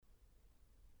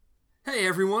Hey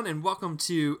everyone, and welcome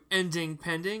to Ending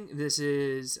Pending. This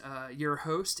is your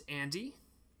host, Andy.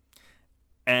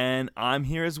 And I'm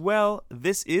here as well.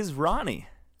 This is Ronnie.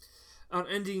 On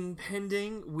Ending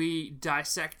Pending, we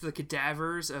dissect the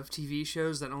cadavers of TV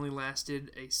shows that only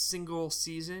lasted a single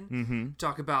season.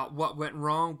 Talk about what went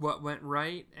wrong, what went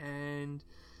right, and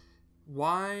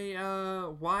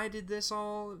why did this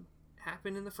all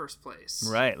happen in the first place?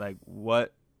 Right, like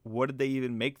what did they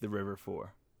even make the river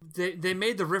for? They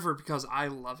made the river because I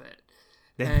love it.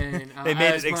 And They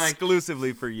made it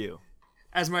exclusively for you.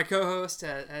 As my co-host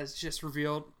has just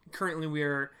revealed, currently we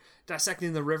are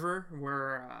dissecting the river.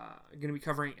 We're going to be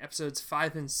covering episodes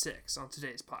 5 and 6 on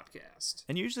today's podcast.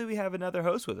 And usually we have another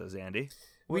host with us, Andy.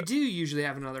 We do usually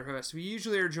have another host. We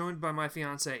usually are joined by my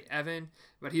fiance, Evan,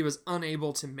 but he was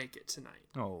unable to make it tonight.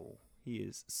 Oh, he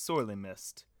is sorely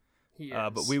missed. He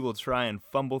is. But we will try and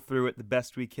fumble through it the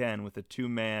best we can with a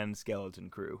 2-man skeleton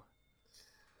crew.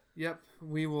 Yep,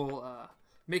 we will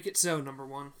make it so, number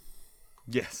one.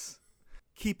 Yes.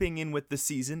 Keeping in with the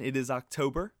season, it is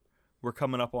October. We're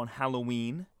coming up on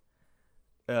Halloween.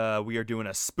 We are doing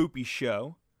a spoopy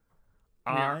show.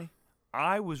 Yeah.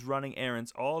 I was running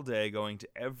errands all day, going to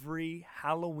every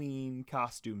Halloween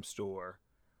costume store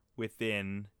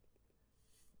within...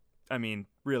 I mean,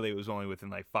 really, it was only within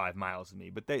like 5 miles of me,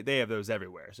 but they have those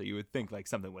everywhere, so you would think like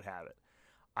something would have it.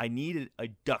 I needed a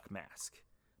duck mask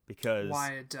because...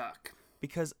 Why a duck?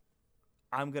 Because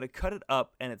I'm going to cut it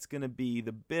up, and it's going to be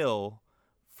the bill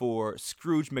for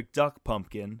Scrooge McDuck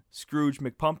Pumpkin. Scrooge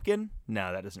McPumpkin?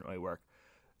 No, that doesn't really work.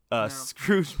 No.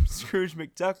 Scrooge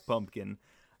McDuck Pumpkin.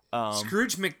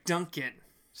 Scrooge McDuncan.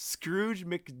 Scrooge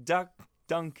McDuck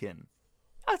Duncan.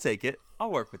 I'll take it.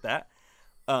 I'll work with that.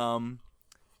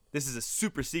 This is a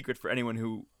super secret for anyone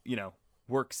who,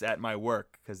 works at my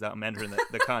work, because I'm entering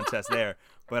the contest there.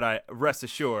 But I rest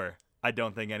assured, I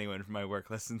don't think anyone from my work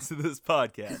listens to this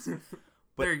podcast.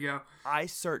 But There you go. I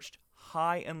searched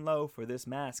high and low for this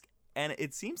mask, and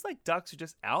it seems like ducks are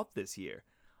just out this year.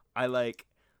 I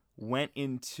went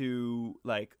into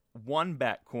one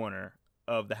back corner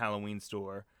of the Halloween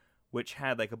store, which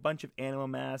had a bunch of animal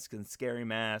masks and scary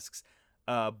masks,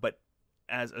 but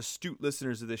as astute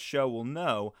listeners of this show will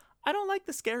know, I don't like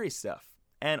the scary stuff.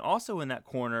 And also in that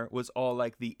corner was all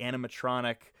the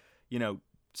animatronic,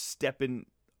 stepping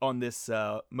on this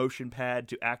motion pad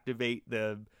to activate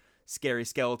the scary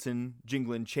skeleton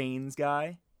jingling chains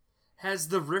guy. Has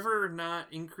the river not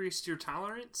increased your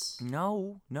tolerance?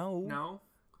 No.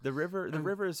 The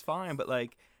river is fine, but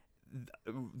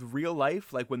the real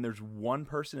life, when there's one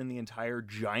person in the entire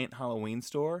giant Halloween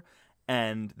store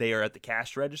and they are at the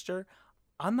cash register,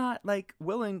 I'm not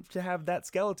willing to have that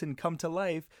skeleton come to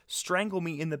life, strangle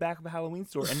me in the back of a Halloween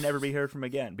store, and never be heard from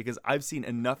again, because I've seen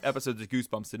enough episodes of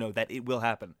Goosebumps to know that it will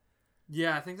happen.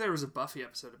 Yeah, I think there was a Buffy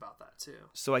episode about that too.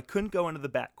 So I couldn't go into the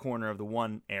back corner of the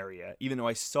one area, even though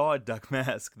I saw a duck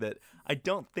mask that I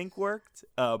don't think worked.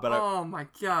 Oh my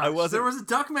gosh! There was a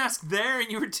duck mask there,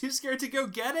 and you were too scared to go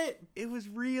get it. It was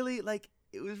really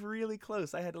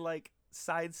close. I had to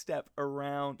sidestep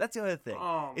around. That's the other thing.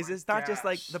 It's not just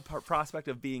the prospect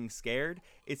of being scared.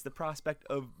 It's the prospect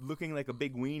of looking like a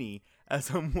big weenie as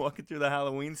I'm walking through the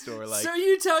Halloween store. So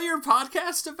you tell your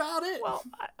podcast about it? Well,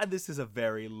 this is a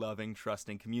very loving,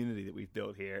 trusting community that we've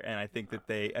built here, and I think that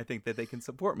they can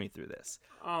support me through this.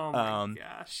 Oh my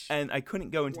gosh! And I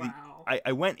couldn't go into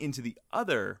I went into the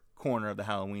other corner of the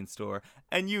Halloween store,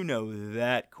 and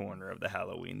that corner of the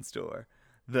Halloween store,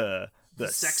 the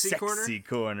sexy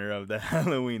corner of the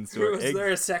Halloween store. Was there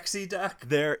a sexy duck?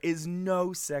 There is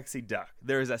no sexy duck.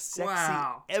 There is a sexy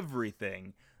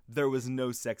everything. There was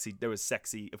no sexy. There was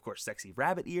sexy, of course, sexy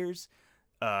rabbit ears.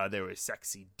 There was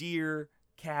sexy deer,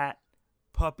 cat,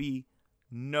 puppy.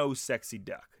 No sexy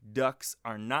duck. Ducks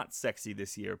are not sexy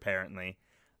this year, apparently.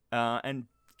 And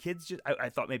kids just, I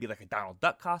thought maybe a Donald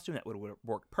Duck costume that would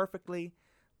work perfectly.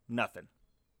 Nothing.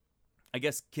 I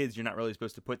guess kids, you're not really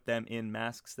supposed to put them in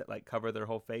masks that cover their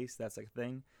whole face. That's a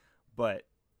thing. But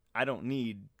I don't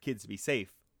need kids to be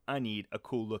safe. I need a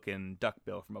cool looking duck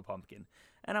bill from a pumpkin.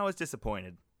 And I was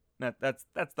disappointed. That's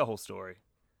the whole story.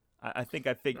 I think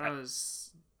I figured.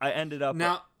 I ended up.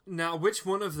 Now, which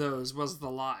one of those was the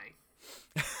lie?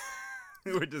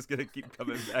 We're just gonna keep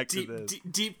coming back to this.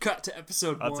 Deep cut to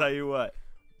episode 1. I'll tell you what.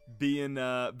 Being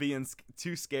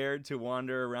too scared to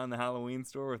wander around the Halloween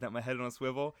store without my head on a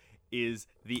swivel is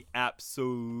the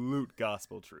absolute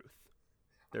gospel truth.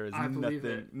 There is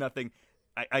nothing.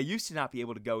 I used to not be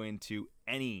able to go into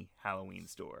any Halloween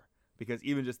store because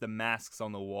even just the masks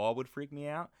on the wall would freak me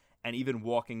out, and even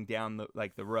walking down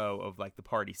the row of the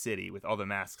Party City with all the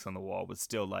masks on the wall was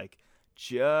still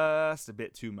just a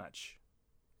bit too much.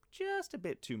 just a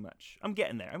bit too much. I'm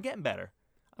getting there. I'm getting better.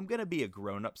 I'm going to be a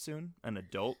grown-up soon, an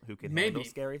adult who can handle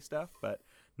scary stuff, but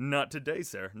not today,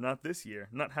 sir. Not this year.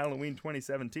 Not Halloween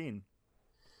 2017.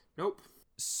 Nope.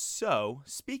 So,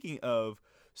 speaking of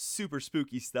super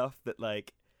spooky stuff that,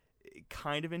 like,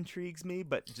 kind of intrigues me,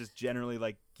 but just generally,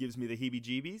 like, gives me the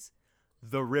heebie-jeebies,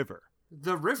 The River.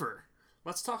 The River.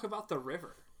 Let's talk about The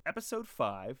River. Episode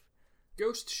 5.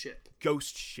 Ghost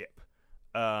Ship.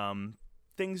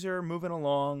 Things are moving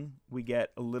along. We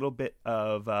get a little bit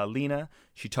of Lena.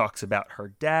 She talks about her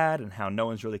dad and how no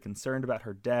one's really concerned about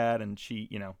her dad. And she,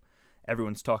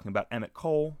 everyone's talking about Emmett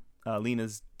Cole.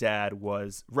 Lena's dad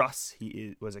was Russ.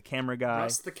 He was a camera guy.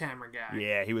 Russ the camera guy.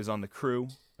 Yeah, he was on the crew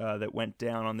that went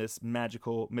down on this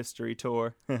magical mystery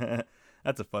tour.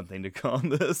 That's a fun thing to call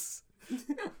this.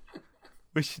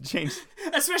 We should change.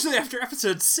 Especially after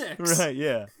episode 6. Right,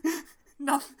 yeah.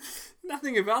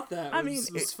 Nothing about that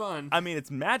was fun. I mean,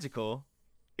 it's magical.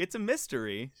 It's a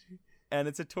mystery. And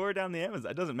it's a tour down the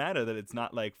Amazon. It doesn't matter that it's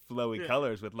not like flowy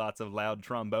colors with lots of loud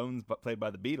trombones played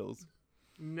by the Beatles.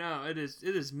 No, it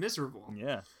is miserable.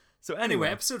 Yeah. So anyway,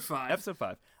 episode 5. Episode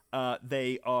 5.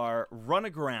 They are run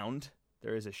aground.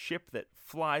 There is a ship that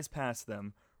flies past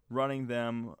them, running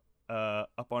them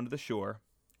up onto the shore.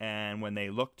 And when they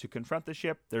look to confront the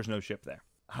ship, there's no ship there.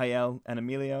 Hayel and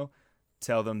Emilio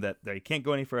tell them that they can't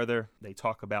go any further. They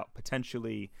talk about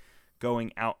potentially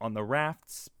going out on the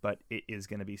rafts, but it is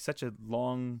going to be such a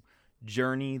long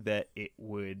journey that it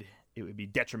would be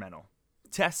detrimental.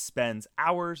 Tess spends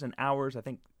hours and hours, I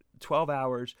think 12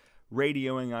 hours,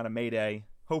 radioing on a mayday,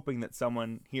 hoping that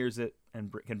someone hears it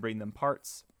and can bring them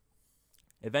parts.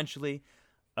 Eventually,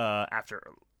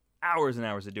 after hours and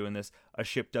hours of doing this, a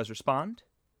ship does respond,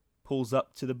 pulls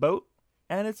up to the boat,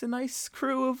 and it's a nice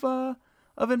crew of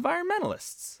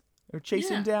environmentalists. They're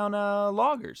chasing down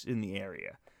loggers in the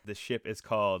area. The ship is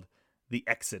called the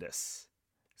Exodus.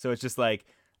 So it's just like,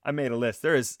 I made a list.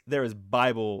 There is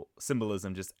Bible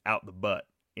symbolism just out the butt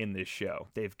in this show.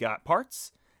 They've got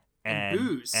parts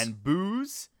and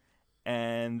booze,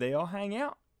 and they all hang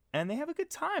out and they have a good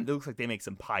time. It looks like they make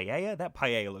some paella. That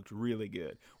paella looked really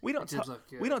good. We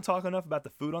don't talk enough about the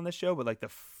food on this show, but like the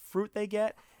fruit they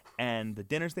get and the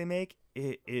dinners they make,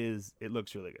 it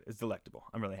looks really good. It's delectable.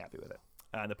 I'm really happy with it.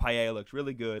 The paella looked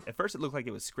really good. At first, it looked like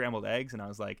it was scrambled eggs, and I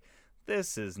was like,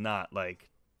 this is not like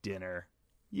dinner.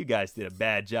 You guys did a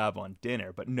bad job on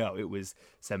dinner. But no, it was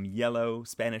some yellow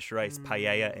Spanish rice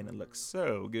paella, and it looks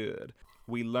so good.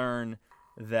 We learn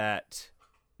that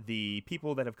the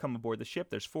people that have come aboard the ship,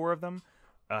 there's 4 of them,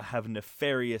 have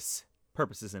nefarious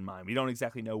purposes in mind. We don't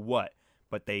exactly know what,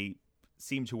 but they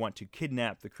seem to want to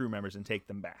kidnap the crew members and take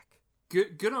them back.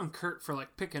 Good on Kurt for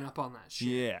like picking up on that shit.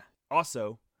 Yeah.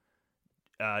 Also,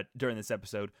 during this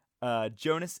episode,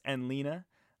 Jonas and Lena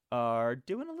are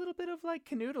doing a little bit of like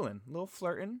canoodling, a little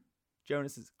flirting.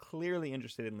 Jonas is clearly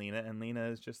interested in Lena, and Lena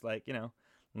is just like,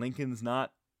 Lincoln's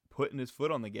not putting his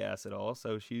foot on the gas at all,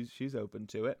 so she's open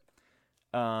to it.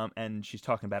 And she's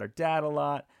talking about her dad a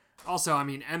lot. Also, I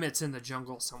mean, Emmett's in the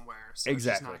jungle somewhere, so she's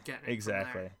not getting it from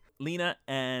there. Lena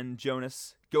and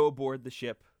Jonas go aboard the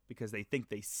ship because they think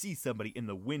they see somebody in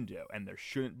the window, and there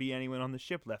shouldn't be anyone on the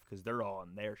ship left because they're all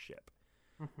on their ship.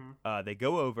 Mm-hmm. They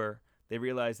go over. They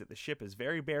realize that the ship is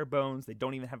very bare bones. They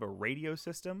don't even have a radio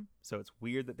system, so it's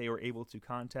weird that they were able to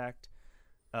contact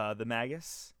the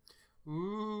Magus.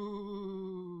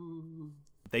 Ooh.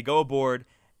 They go aboard,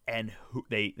 and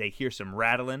they hear some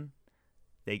rattling.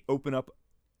 They open up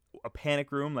a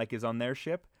panic room like is on their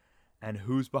ship, and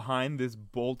who's behind this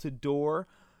bolted door?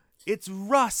 It's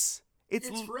Russ. It's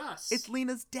Russ. It's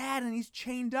Lena's dad, and he's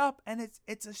chained up, and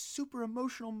it's a super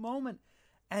emotional moment,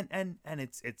 and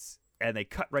they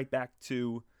cut right back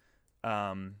to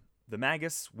the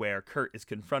Magus, where Kurt is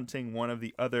confronting one of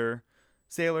the other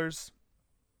sailors.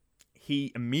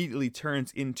 He immediately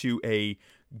turns into a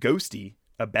ghosty,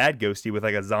 a bad ghosty with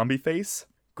like a zombie face,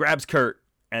 grabs Kurt,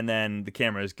 and then the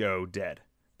cameras go dead.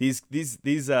 These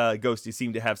ghosties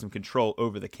seem to have some control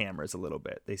over the cameras a little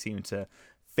bit. They seem to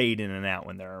fade in and out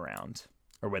when they're around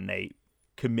or when they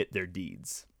commit their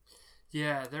deeds.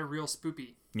 Yeah, they're real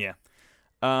spoopy. Yeah.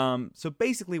 So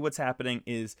basically what's happening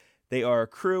is they are a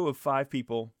crew of 5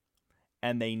 people,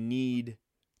 and they need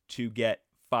to get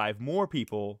 5 more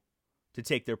people to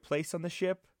take their place on the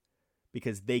ship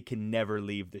because they can never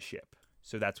leave the ship.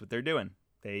 So that's what they're doing.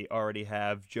 They already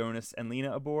have Jonas and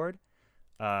Lena aboard.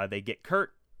 They get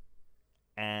Kurt,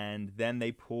 and then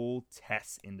they pull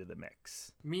Tess into the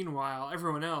mix. Meanwhile,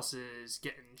 everyone else is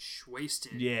getting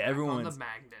wasted. Yeah, everyone on the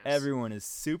Magnus. Everyone is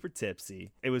super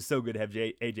tipsy. It was so good to have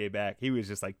AJ back. He was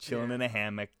just like chilling in a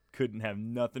hammock, couldn't have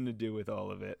nothing to do with all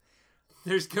of it.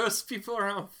 There's ghost people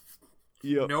around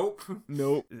Yep.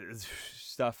 Nope.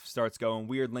 Stuff starts going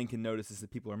weird. Lincoln notices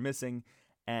that people are missing,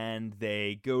 and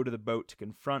they go to the boat to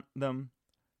confront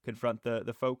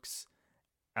the folks.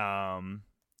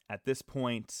 At this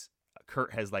point,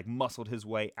 Kurt has like muscled his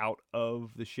way out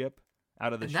of the ship,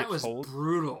 out of the ship's hold. That was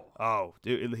brutal. Oh,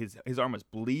 dude, his arm was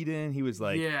bleeding. He was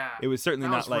like, it was certainly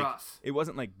not like rough. It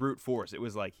wasn't like brute force. It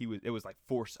was like it was like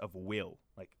force of will,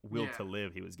 like will to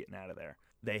live. He was getting out of there.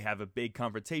 They have a big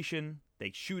confrontation.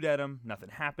 They shoot at him. Nothing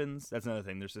happens. That's another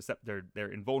thing.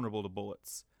 They're invulnerable to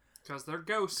bullets because they're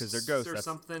ghosts. Or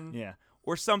something. Yeah,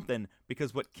 or something.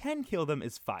 Because what can kill them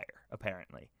is fire,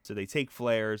 apparently. So they take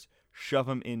flares, shove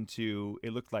him into.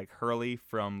 It looked like Hurley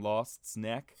from Lost's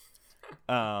neck.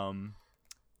 And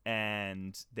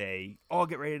they all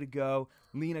get ready to go.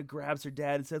 Lena grabs her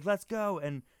dad and says, "Let's go."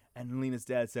 And Lena's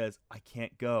dad says, "I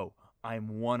can't go.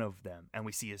 I'm one of them." And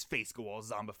we see his face go all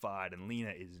zombified, and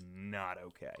Lena is not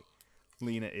okay.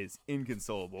 Lena is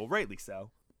inconsolable, rightly so.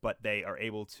 But they are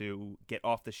able to get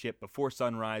off the ship before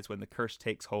sunrise when the curse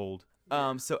takes hold.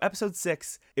 So episode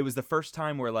 6, it was the first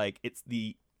time where like it's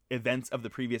the events of the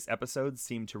previous episodes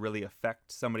seem to really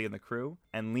affect somebody in the crew,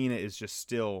 and Lena is just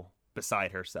still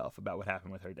beside herself about what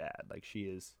happened with her dad. Like she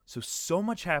is. So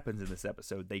much happens in this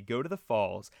episode. They go to the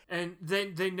falls, and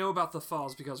they know about the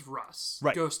falls because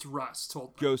Ghost Russ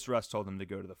told them to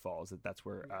go to the falls. That's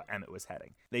where Emmett was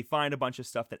heading. They find a bunch of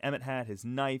stuff that Emmett had: his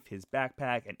knife, his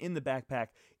backpack, and in the backpack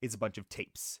is a bunch of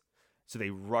tapes. So they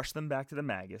rush them back to the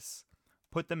Magus,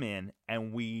 put them in,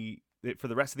 and for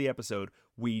the rest of the episode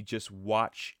we just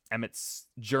watch Emmett's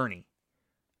journey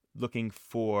looking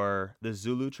for the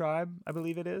Zulu tribe, I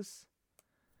believe it is.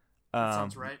 That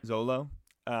sounds right. Zolo.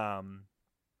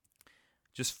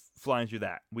 Just flying through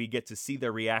that. We get to see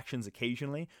their reactions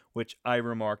occasionally, which I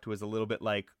remarked was a little bit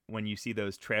like when you see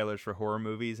those trailers for horror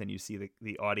movies and you see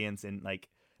the audience in like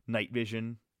night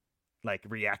vision, like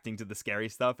reacting to the scary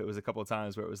stuff. It was a couple of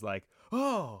times where it was like,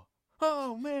 oh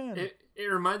man. It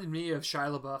reminded me of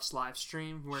Shia LaBeouf's live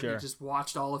stream where he just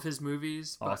watched all of his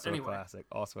movies. But also anyway.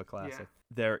 Also a classic. Yeah.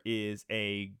 There is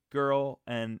a girl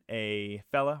and a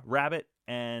fella, Rabbit,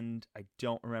 and I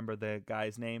don't remember the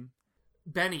guy's name.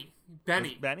 Benny.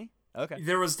 Okay.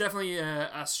 There was definitely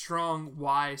a strong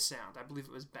Y sound. I believe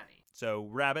it was Benny. So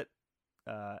Rabbit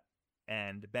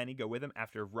and Benny go with him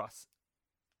after Russ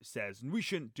says, "We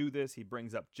shouldn't do this." He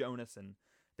brings up Jonas, and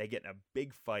they get in a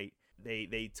big fight.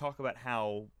 They talk about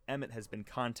how Emmett has been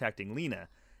contacting Lena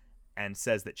and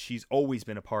says that she's always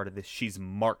been a part of this. She's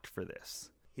marked for this.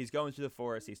 He's going through the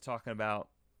forest. He's talking about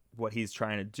what he's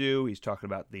trying to do. He's talking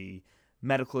about the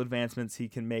medical advancements he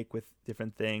can make with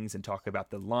different things, and talk about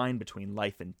the line between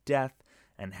life and death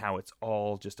and how it's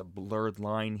all just a blurred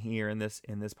line here in this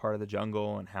part of the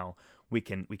jungle, and how we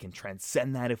can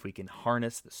transcend that if we can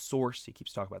harness the source. He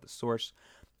keeps talking about the source.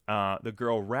 The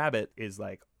girl Rabbit is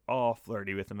like all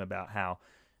flirty with him about how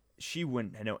she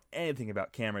wouldn't know anything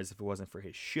about cameras if it wasn't for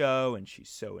his show, and she's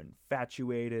so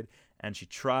infatuated, and she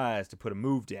tries to put a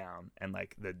move down, and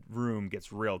like the room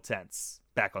gets real tense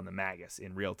back on the Magus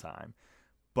in real time.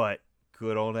 But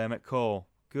good old Emmett Cole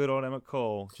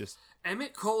just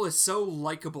Emmett Cole is so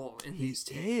likable in these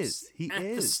tapes. He is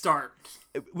at the start,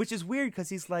 which is weird because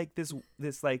he's like this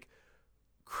like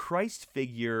Christ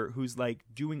figure who's like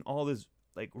doing all this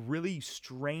like really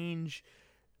strange,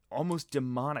 almost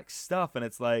demonic stuff, and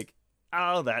it's like,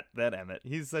 oh, that Emmett,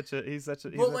 he's such a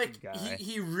guy.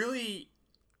 He really,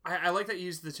 I like that you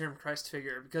use the term Christ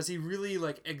figure, because he really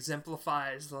like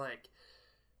exemplifies like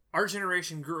our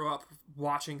generation grew up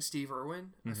watching Steve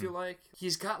Irwin. I feel like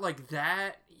he's got like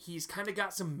that. He's kind of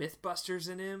got some Mythbusters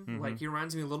in him. Like he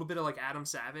reminds me a little bit of like Adam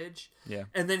Savage. Yeah,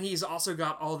 and then he's also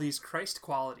got all these Christ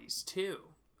qualities too.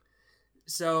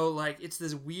 So like it's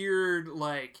this weird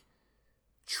like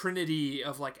trinity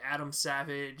of like Adam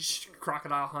Savage,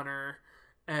 Crocodile Hunter,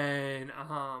 and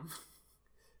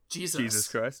Jesus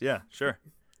Christ. Yeah, sure.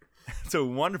 It's a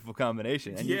wonderful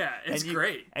combination. And it's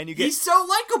great. And he's so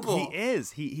likable. He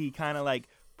is. He kind of like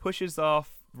pushes off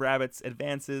Rabbit's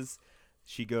advances.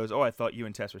 She goes, "Oh, I thought you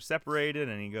and Tess were separated,"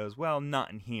 and he goes, "Well,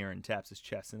 not in here," and taps his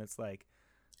chest, and it's like,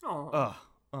 oh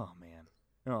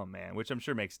man, which I'm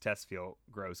sure makes Tess feel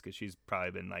gross because she's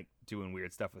probably been like doing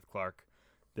weird stuff with Clark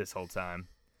this whole time.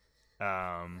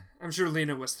 I'm sure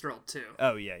Lena was thrilled too.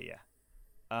 Oh yeah.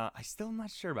 I still am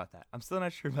not sure about that. I'm still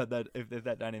not sure about that if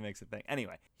that dynamic's a thing.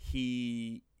 Anyway,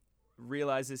 he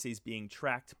realizes he's being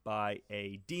tracked by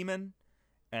a demon,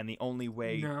 and the only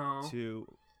way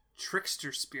to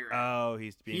trickster spirit. Oh,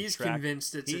 he's tracked.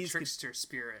 Convinced it's a trickster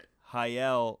spirit.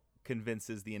 Hayel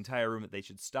convinces the entire room that they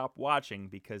should stop watching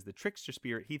because the trickster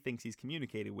spirit he thinks he's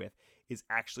communicated with is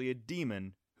actually a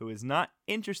demon who is not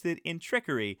interested in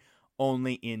trickery,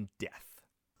 only in death.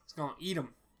 It's gonna eat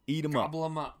them. Eat them up. Gobble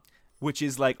them up. Which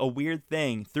is like a weird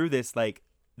thing. Through this, like,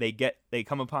 they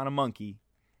come upon a monkey,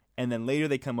 and then later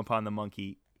they come upon the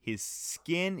monkey. His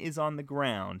skin is on the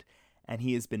ground, and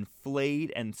he has been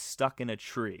flayed and stuck in a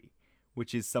tree,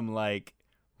 which is some, like,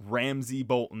 Ramsay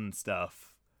Bolton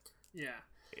stuff. Yeah.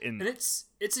 And it's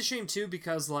a shame, too,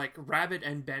 because, like, Rabbit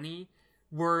and Benny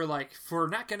were, like, for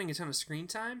not getting a ton of screen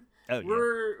time,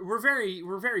 we're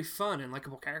very fun and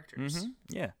likable characters. Mm-hmm.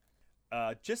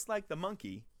 Yeah. Just like the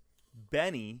monkey,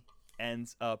 Benny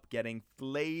ends up getting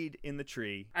flayed in the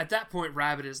tree. At that point,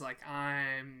 Rabbit is like,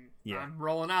 I'm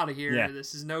rolling out of here. Yeah.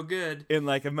 This is no good. In,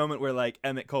 like, a moment where, like,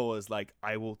 Emmett Cole is like,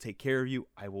 I will take care of you.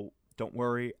 Don't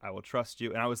worry. I will trust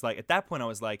you. And I was like, at that point, I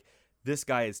was like, this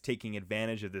guy is taking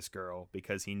advantage of this girl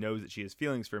because he knows that she has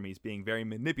feelings for me. He's being very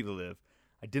manipulative.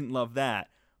 I didn't love that.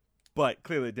 But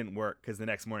clearly it didn't work because the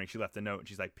next morning she left a note and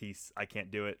she's like, peace, I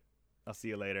can't do it. I'll see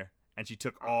you later. And she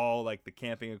took all, like, the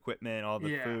camping equipment, all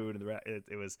the food. And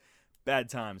it was bad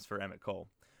times for Emmett Cole.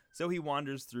 So he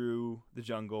wanders through the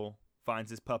jungle,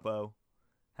 finds his puppo,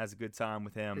 has a good time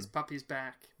with him. His puppy's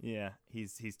back. Yeah,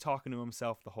 he's talking to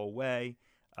himself the whole way.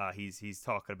 He's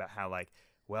talking about how, like,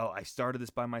 well, I started this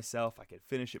by myself. I could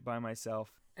finish it by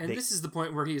myself. And this is the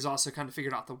point where he's also kind of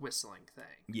figured out the whistling thing.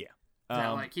 Yeah. That,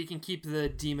 like, he can keep the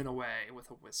demon away with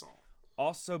a whistle.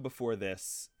 Also, before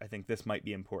this, I think this might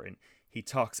be important, he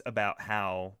talks about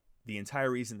how the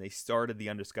entire reason they started the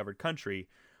Undiscovered Country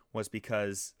was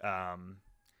because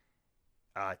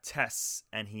Tess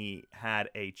and he had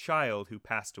a child who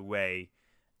passed away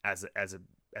as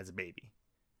a baby.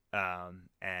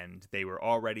 And they were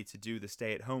all ready to do the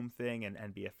stay-at-home thing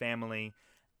and be a family.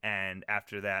 And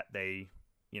after that, they,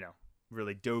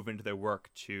 really dove into their work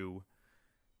to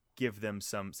give them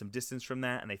some distance from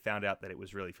that. And they found out that it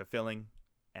was really fulfilling.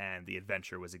 And the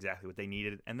adventure was exactly what they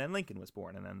needed. And then Lincoln was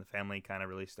born. And then the family kind of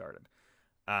really started.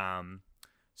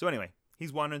 So anyway,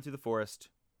 he's wandering through the forest.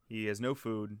 He has no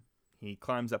food. He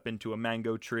climbs up into a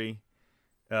mango tree,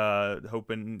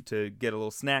 hoping to get a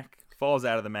little snack. Falls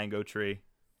out of the mango tree.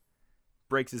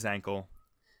 Breaks his ankle,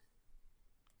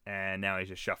 and now he's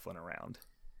just shuffling around.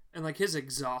 And, like, his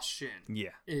exhaustion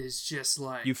is just,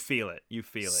 like... You feel it.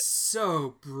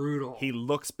 So brutal. He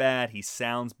looks bad. He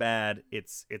sounds bad.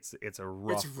 It's a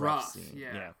rough scene.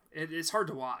 Yeah. It's hard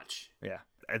to watch. Yeah.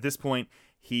 At this point,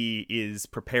 he is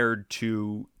prepared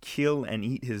to kill and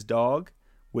eat his dog,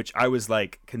 which I was,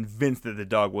 like, convinced that the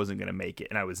dog wasn't going to make it,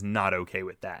 and I was not okay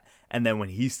with that. And then when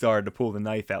he started to pull the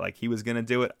knife out like he was going to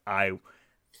do it,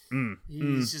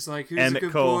 He's just like, who's Emmett a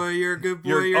good Cole, boy? You're a good boy.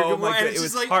 You're a good boy. And it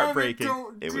was like, heartbreaking.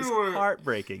 It was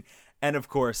heartbreaking. And of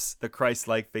course, the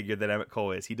Christ-like figure that Emmett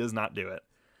Cole is, he does not do it.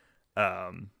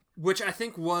 Which I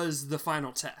think was the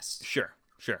final test. Sure.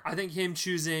 I think him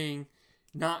choosing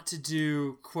not to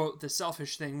do, quote, the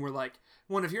selfish thing where, like,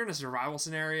 if you're in a survival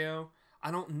scenario,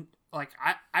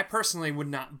 I personally would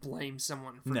not blame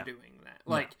someone for doing that.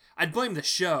 Like, I'd blame the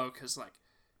show because, like,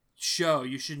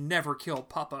 you should never kill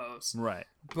puppos. Right.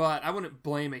 But I wouldn't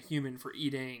blame a human for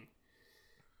eating,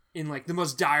 in, like, the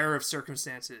most dire of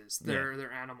circumstances,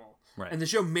 their animal. Right. And the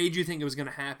show made you think it was going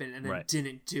to happen and then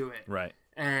didn't do it. Right.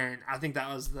 And I think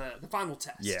that was the final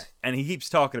test. Yeah. And he keeps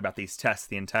talking about these tests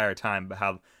the entire time,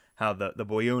 about how the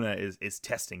Boyuna is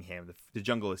testing him. The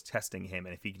jungle is testing him.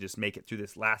 And if he can just make it through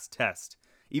this last test,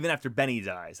 even after Benny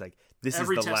dies, like,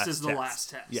 every is the test last is the last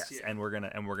test. Yes. Yeah. And we're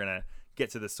gonna get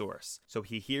to the source. So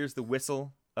he hears the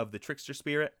whistle of the trickster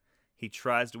spirit. He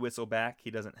tries to whistle back.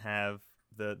 He doesn't have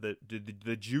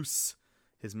the juice.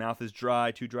 His mouth is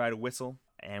too dry to whistle.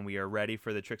 And we are ready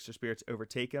for the trickster spirit to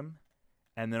overtake him.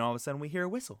 And then all of a sudden we hear a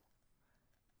whistle.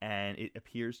 And it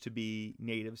appears to be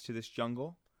natives to this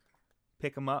jungle.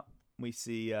 Pick him up. We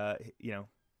see, a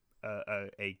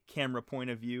camera point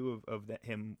of view of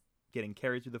him getting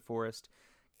carried through the forest,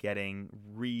 getting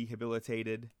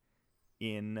rehabilitated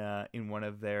in one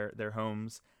of their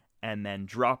homes, and then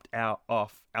dropped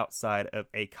outside of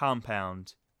a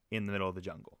compound in the middle of the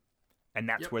jungle. And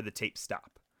that's where the tapes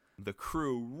stop. The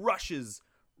crew rushes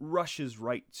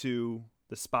right to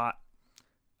the spot.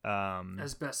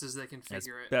 As best as they can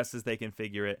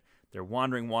figure it. They're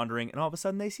wandering, and all of a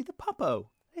sudden they see the puppo.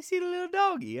 They see the little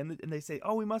doggy, and they say,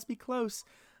 oh, we must be close.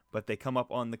 But they come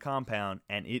up on the compound,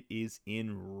 and it is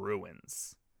in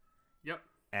ruins. Yep.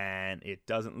 And it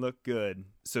doesn't look good.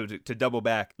 So to double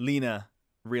back, Lena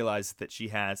realizes that she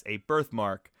has a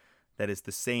birthmark that is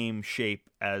the same shape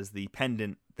as the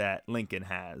pendant that Lincoln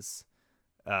has,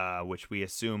 which we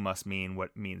assume must mean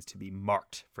what means to be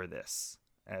marked for this,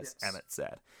 as Emmett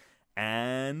said.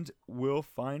 And we'll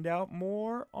find out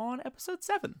more on episode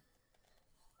 7.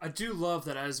 I do love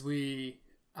that as we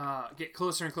get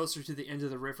closer and closer to the end of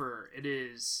the river, it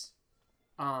is,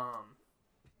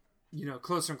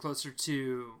 closer and closer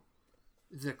to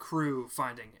the crew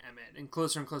finding Emmett, and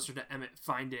closer to Emmett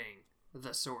finding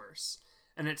the source.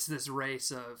 And it's this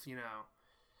race of,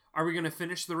 are we going to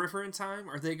finish the river in time?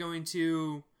 Are they going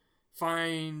to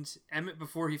find Emmett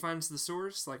before he finds the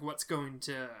source? Like, who's going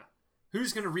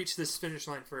to reach this finish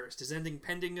line first? Is Ending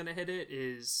Pending going to hit it?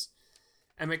 Is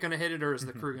Emmett going to hit it, or is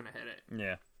the crew going to hit it?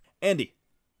 Yeah. Andy.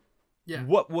 Yeah.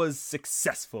 What was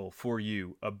successful for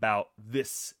you about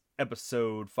this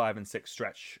episode 5 and 6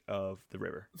 stretch of The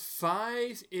River?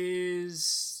 5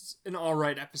 is an all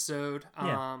right episode.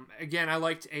 Yeah. Again, I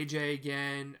liked AJ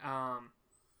again.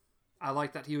 I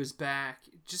like that he was back.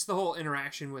 Just the whole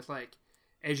interaction with like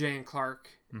AJ and Clark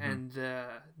and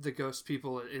the ghost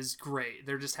people is great.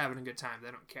 They're just having a good time.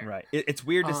 They don't care. Right. It's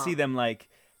weird to see them like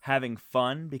having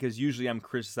fun, because usually I'm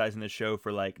criticizing the show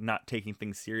for like not taking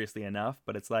things seriously enough,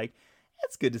 but it's like,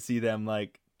 it's good to see them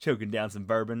like choking down some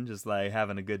bourbon, just like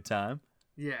having a good time.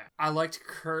 Yeah. I liked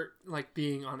Kurt like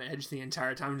being on edge the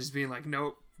entire time, just being like,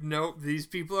 nope, these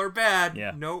people are bad.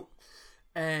 Yeah. Nope.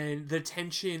 And the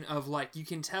tension of like, you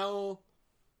can tell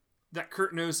that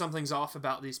Kurt knows something's off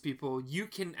about these people. You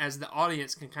can, as the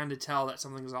audience, can kind of tell that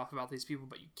something's off about these people,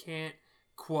 but you can't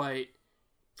quite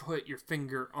put your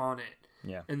finger on it.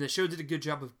 Yeah. And the show did a good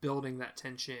job of building that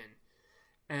tension.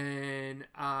 And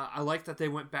I like that they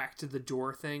went back to the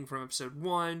door thing from episode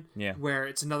 1, where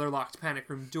it's another locked panic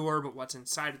room door, but what's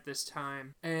inside at this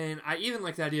time. And I even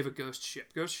like the idea of a ghost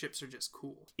ship. Ghost ships are just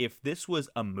cool. If this was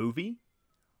a movie,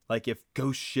 like if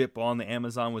Ghost Ship on the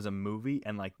Amazon was a movie,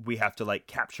 and like we have to like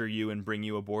capture you and bring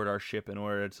you aboard our ship in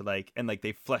order to like, and like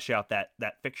they flesh out that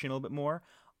fiction a little bit more,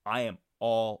 I am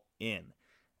all in.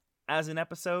 As an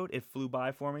episode, it flew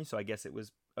by for me, so I guess it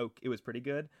was pretty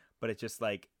good, but it just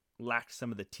like lacked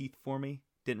some of the teeth for me.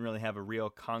 Didn't really have a real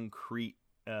concrete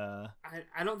I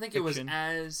don't think fiction. It was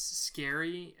as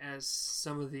scary as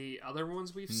some of the other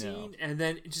ones we've seen. And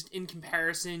then just in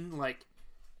comparison, like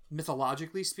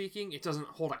mythologically speaking, it doesn't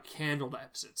hold a candle to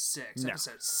episode 6. No.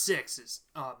 Episode 6 is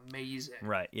amazing.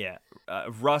 Right, yeah.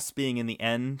 Russ being in the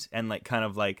end and like kind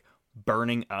of like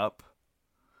burning up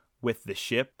with the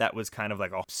ship, that was kind of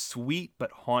like a sweet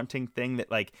but haunting thing that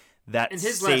like that and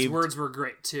his saved... last words were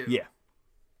great too. Yeah.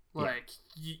 Like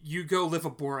you go live a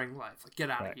boring life. Like, get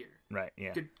out of here. Right.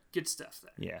 Yeah. Good stuff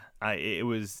there. Yeah. It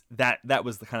was that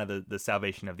was the kind of the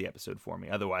salvation of the episode for me.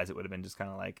 Otherwise, it would have been just kind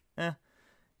of like,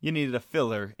 you needed a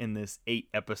filler in this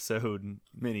 8-episode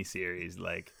miniseries.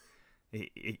 Like,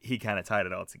 he kind of tied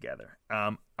it all together.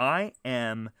 I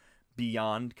am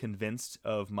beyond convinced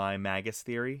of my Magus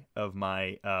theory of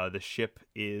my the ship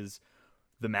is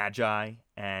the Magi,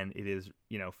 and it is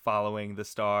following the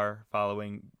star,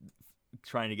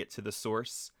 trying to get to the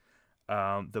source.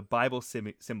 The Bible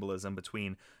symbolism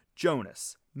between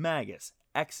Jonas, Magus,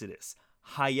 Exodus,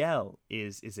 Hayel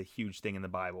is a huge thing in the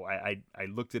Bible. I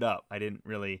looked it up. I didn't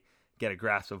really get a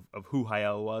grasp of who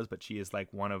Hayel was, but she is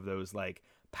like one of those like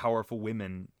powerful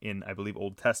women in, I believe,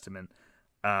 Old Testament.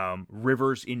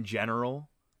 Rivers in general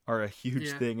are a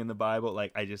huge thing in the Bible.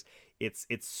 Like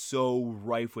it's so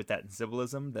rife with that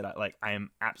symbolism that I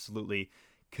am absolutely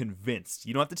convinced.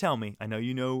 You don't have to tell me. I know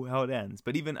you know how it ends,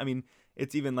 but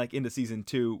it's even like into season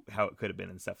 2 how it could have been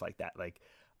and stuff like that. Like,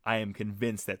 I am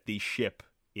convinced that the ship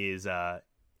is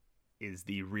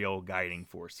the real guiding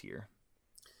force here.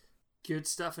 Good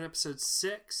stuff in episode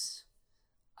 6.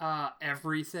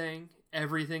 Everything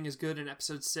is good in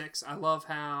episode 6. I love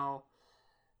how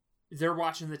they're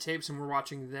watching the tapes and we're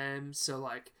watching them. So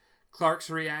like Clark's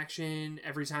reaction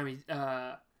every time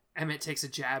Emmett takes a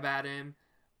jab at him.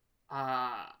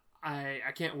 I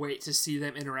can't wait to see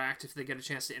them interact if they get a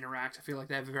chance to interact. I feel like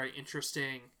they have a very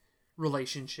interesting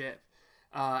relationship.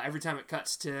 Every time it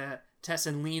cuts to Tess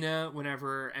and Lena,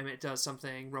 whenever Emmett does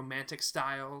something romantic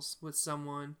styles with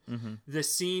someone, the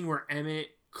scene where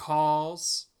Emmett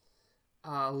calls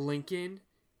Lincoln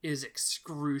is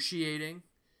excruciating.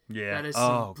 Yeah, that is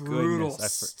some brutal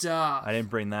stuff. I didn't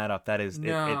bring that up. That is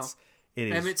it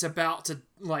is. Emmett's about to,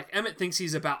 like, Emmett thinks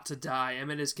he's about to die.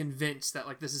 Emmett is convinced that,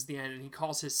 like, this is the end, and he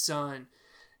calls his son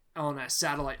on a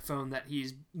satellite phone that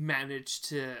he's managed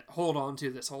to hold on to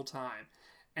this whole time.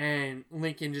 And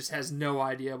Lincoln just has no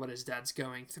idea what his dad's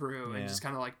going through and just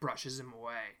kind of, like, brushes him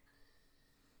away.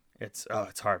 It's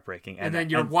heartbreaking. And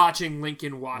then you're watching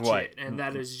Lincoln watch it, and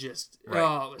that is just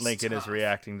Lincoln tough. is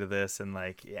reacting to this, and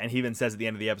he even says at the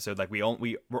end of the episode, like, we're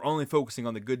only focusing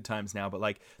on the good times now, but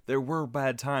like there were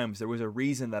bad times. There was a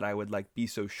reason that I would like be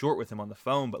so short with him on the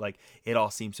phone, but like it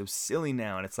all seems so silly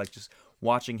now, and it's like just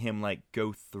watching him like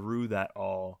go through that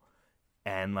all,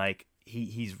 and like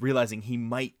he's realizing he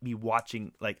might be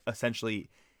watching like essentially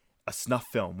a snuff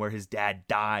film where his dad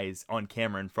dies on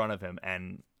camera in front of him,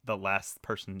 and the last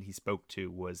person he spoke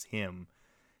to was him.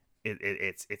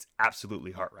 It's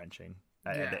absolutely heart-wrenching.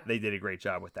 Yeah. They did a great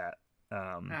job with that.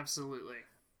 Absolutely.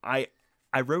 I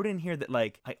wrote in here that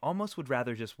like I almost would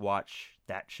rather just watch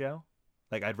that show.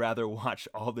 Like I'd rather watch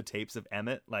all the tapes of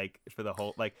Emmett, like for the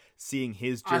whole, like seeing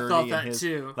his journey. I thought that and his,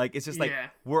 too. Like it's just like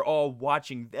we're all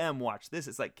watching them watch this.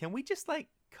 It's like, can we just like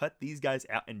cut these guys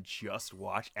out and just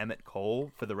watch Emmett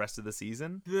Cole for the rest of the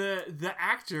season? The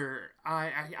actor,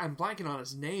 I'm blanking on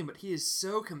his name, but he is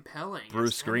so compelling.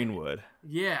 Bruce Greenwood.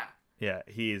 Yeah. Yeah,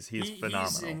 he's phenomenal.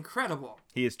 He's incredible.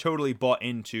 He is totally bought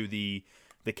into the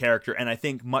character, and I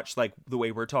think much like the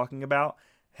way we're talking about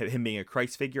him being a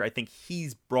Christ figure, I think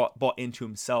he's bought into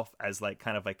himself as like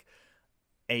kind of like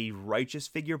a righteous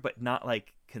figure, but not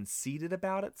like conceited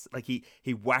about it. Like he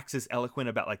waxes eloquent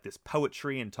about like this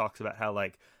poetry and talks about how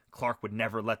like Clark would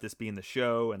never let this be in the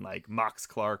show, and like mocks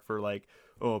Clark for like,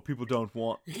 oh, people don't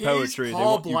want poetry. His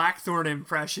Paul Blackthorne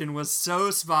impression was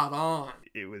so spot on.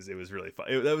 It was really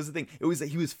fun. That was the thing. It was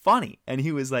he was funny, and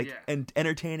he was like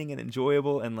entertaining and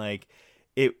enjoyable, and like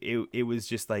it was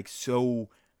just like so.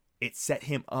 It set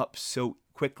him up so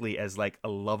quickly as like a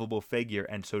lovable figure,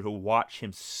 and so to watch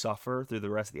him suffer through the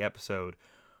rest of the episode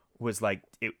was like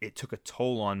it took a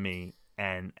toll on me,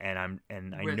 and I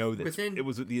know that it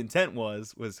was what the intent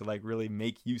was to like really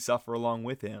make you suffer along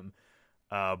with him,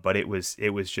 but it was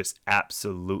just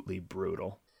absolutely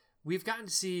brutal. We've gotten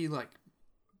to see like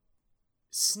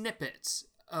snippets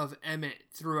of Emmett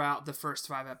throughout the first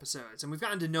 5 episodes, and we've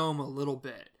gotten to know him a little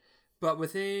bit, but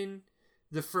within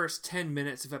the first 10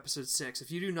 minutes of episode 6,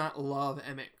 if you do not love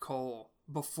Emmett Cole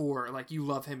before, like you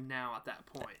love him now at that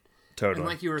point. Totally. And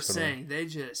like you were saying, they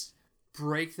just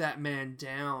break that man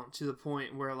down to the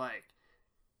point where like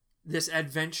this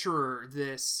adventurer,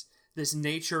 this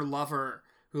nature lover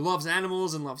who loves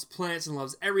animals and loves plants and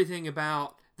loves everything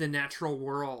about the natural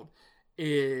world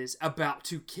is about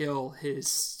to kill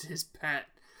his pet.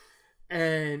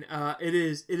 And it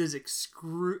is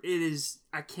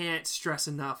I can't stress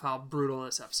enough how brutal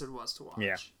this episode was to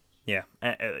watch. Yeah.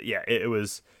 It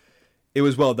was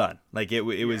well done. Like it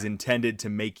was intended to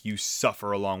make you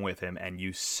suffer along with him, and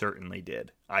you certainly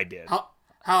did. I did.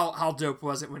 How dope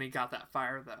was it when he got that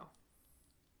fire though?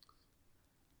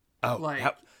 Oh, like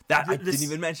I didn't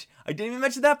even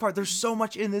mention that part. There's so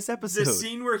much in this episode. The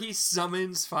scene where he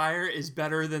summons fire is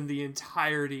better than the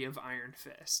entirety of Iron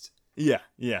Fist. Yeah.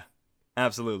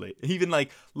 Absolutely. He even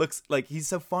like looks like he's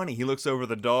so funny. He looks over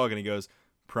the dog and he goes,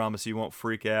 "Promise you won't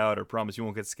freak out," or "Promise you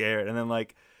won't get scared," and then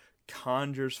like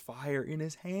conjures fire in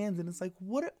his hands, and it's like,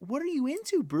 what are you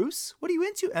into, Bruce? What are you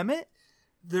into, Emmett?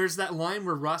 There's that line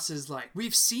where Russ is like,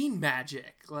 "We've seen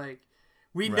magic. Like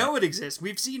we know it exists.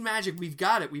 We've seen magic. We've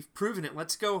got it. We've proven it.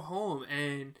 Let's go home."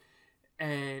 And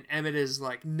Emmett is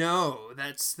like, "No,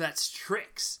 that's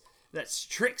tricks. That's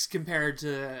tricks compared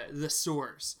to the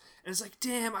source." And it's like,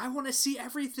 damn, I want to see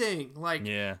everything. Like,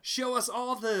 show us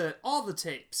all the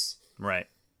tapes. Right.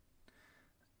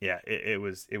 Yeah, it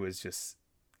was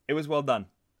well done.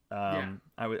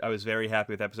 I was very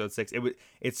happy with episode 6.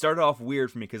 It started off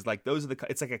weird for me because like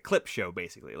it's like a clip show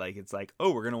basically. Like it's like,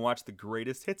 oh, we're gonna watch the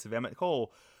greatest hits of Emmett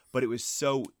Cole, but it was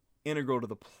so integral to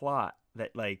the plot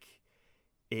that like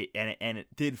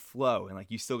it did flow, and like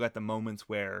you still got the moments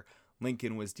where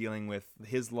Lincoln was dealing with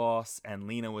his loss, and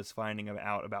Lena was finding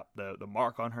out about the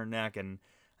mark on her neck, and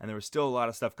there was still a lot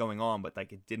of stuff going on, but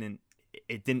like it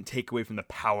didn't take away from the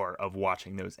power of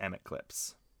watching those Emmett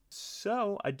clips.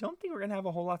 So I don't think we're gonna have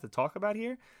a whole lot to talk about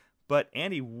here. But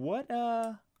Andy, what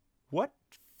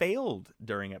failed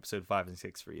during episode 5 and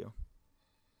 6 for you?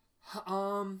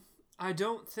 I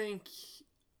don't think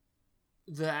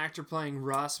the actor playing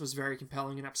Russ was very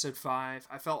compelling in episode 5.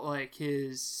 I felt like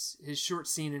his short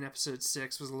scene in episode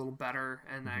 6 was a little better,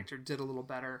 and the actor did a little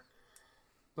better.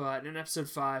 But in episode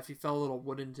 5, he felt a little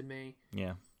wooden to me.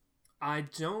 Yeah. I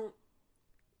don't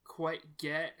quite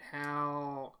get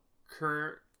how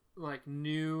Kurt like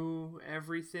knew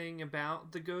everything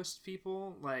about the ghost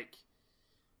people. Like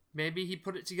maybe he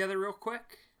put it together real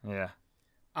quick. Yeah.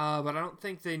 But I don't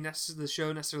think the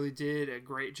show necessarily did a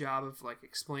great job of like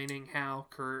explaining how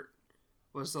Kurt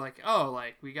was like, oh,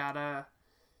 like we gotta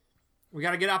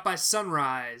get out by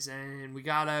sunrise, and we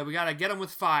gotta get him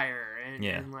with fire,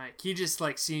 and like he just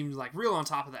like seemed like real on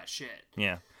top of that shit.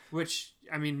 Yeah. Which,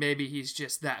 I mean, maybe he's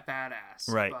just that badass.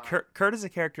 Right. But Kurt is a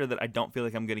character that I don't feel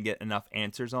like I'm gonna get enough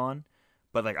answers on,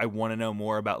 but like I want to know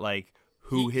more about like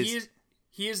who he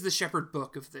is the Shepherd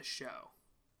Book of this show.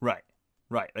 Right.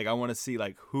 Like I want to see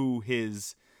like who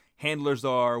his handlers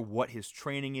are, what his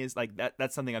training is. Like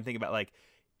that's something I'm thinking about. Like,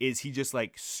 is he just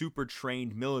like super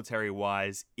trained military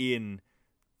wise in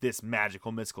this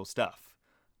magical mystical stuff?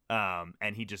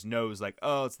 And he just knows like,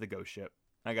 oh, it's the ghost ship.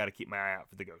 I got to keep my eye out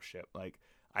for the ghost ship. Like,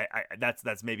 I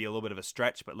that's maybe a little bit of a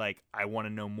stretch, but like I want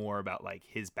to know more about like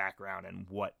his background and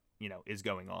what is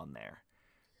going on there.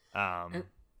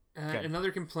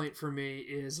 Another complaint for me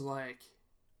is like,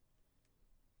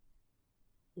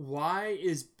 why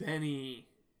is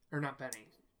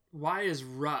why is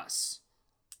Russ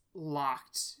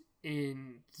locked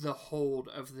in the hold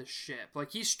of the ship?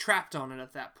 Like, he's trapped on it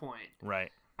at that point.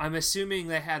 Right. I'm assuming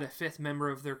they had a fifth member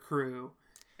of their crew,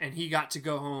 and he got to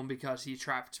go home because he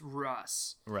trapped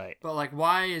Russ. Right. But, like,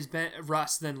 why is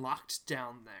Russ then locked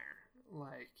down there?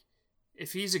 Like,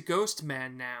 if he's a ghost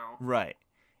man now... Right.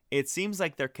 It seems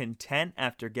like they're content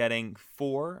after getting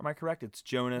 4. Am I correct? It's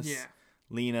Jonas,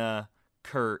 Lena,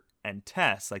 Kurt, and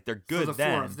Tess. Like, they're good for the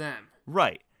then. 4 of them.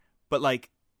 Right. But, like,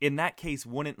 in that case,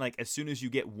 wouldn't, like, as soon as you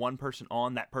get one person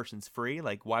on, that person's free?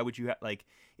 Like, why would you have... Like,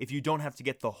 if you don't have to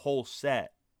get the whole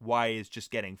set, why is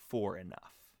just getting 4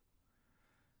 enough?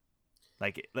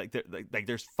 Like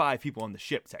there's 5 people on the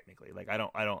ship technically. Like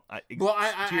to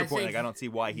your point, like I don't see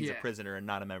why he's a prisoner and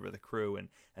not a member of the crew,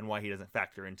 and why he doesn't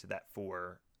factor into that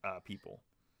 4 people.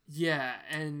 Yeah,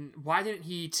 and why didn't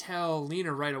he tell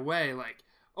Lena right away? Like,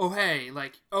 oh hey,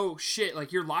 like, oh shit,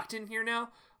 like you're locked in here now.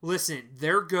 Listen,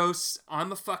 they're ghosts.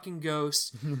 I'm a fucking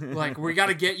ghost. Like, we got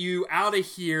to get you out of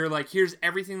here. Like, here's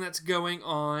everything that's going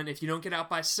on. If you don't get out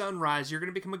by sunrise, you're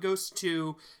going to become a ghost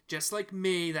too, just like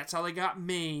me. That's how they got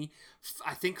me.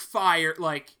 I think fire.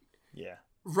 Like, yeah.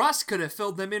 Russ could have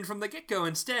filled them in from the get-go.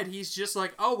 Instead, he's just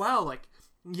like, oh, well, like,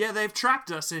 yeah, they've trapped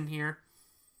us in here.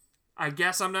 I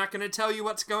guess I'm not going to tell you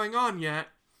what's going on yet.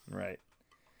 Right.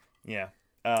 Yeah.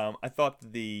 I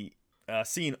thought the...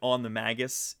 scene on the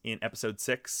Magus in episode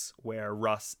 6 where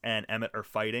Russ and Emmett are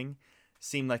fighting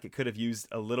seemed like it could have used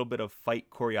a little bit of fight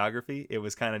choreography. It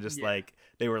was kind of just like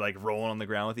they were like rolling on the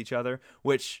ground with each other,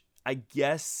 which I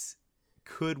guess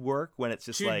could work when it's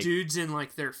just two like dudes in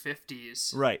like their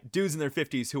 50s. Right. Dudes in their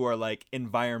 50s who are like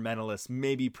environmentalists,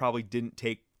 maybe probably didn't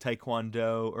take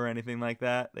Taekwondo or anything like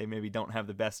that. They maybe don't have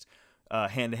the best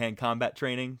hand-to-hand combat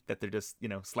training, that they're just,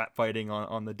 slap fighting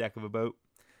on the deck of a boat.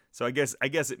 So I guess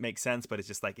it makes sense, but it's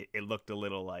just like it looked a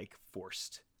little like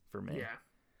forced for me.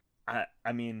 Yeah.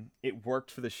 I mean, it worked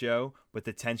for the show, but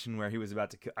the tension where he was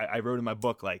about to... I wrote in my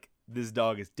book, like, this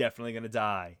dog is definitely going to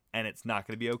die, and it's not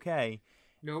going to be okay.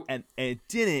 Nope. And it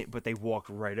didn't, but they walked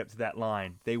right up to that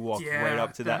line. They walked right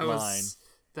up to that line.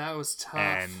 That was tough.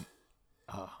 And,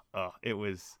 it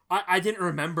was... I didn't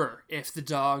remember if the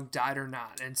dog died or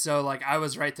not. And so, like, I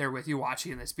was right there with you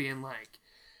watching this being like,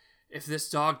 if this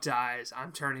dog dies,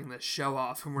 I'm turning this show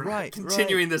off and we're not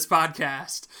continuing this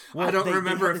podcast. Well, I don't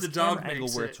remember if the dog makes angle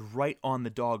where it's right on the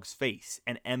dog's face,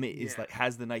 and Emmett is like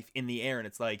has the knife in the air, and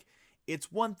it's like, it's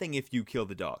one thing if you kill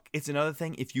the dog. It's another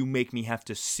thing if you make me have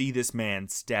to see this man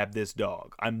stab this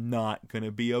dog. I'm not gonna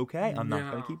be okay. I'm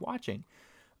not gonna keep watching.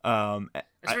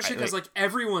 Especially because like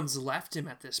everyone's left him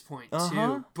at this point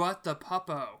too, but the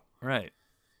puppo. Right.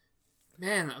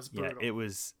 Man, that was brutal. Yeah, it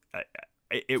was.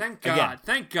 Thank God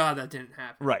that didn't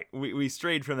happen. Right. We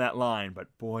strayed from that line,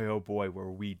 but boy, oh boy, were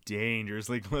we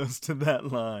dangerously close to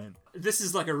that line. This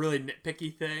is like a really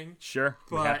nitpicky thing. Sure,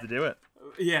 we have to do it.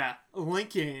 Yeah,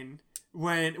 Lincoln,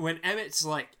 when Emmett's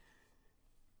like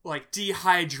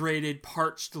dehydrated,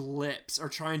 parched lips are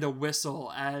trying to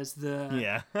whistle as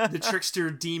the trickster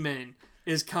demon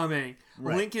is coming.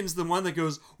 Right. Lincoln's the one that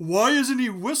goes, why isn't he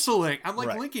whistling? I'm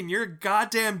like, Lincoln, you're a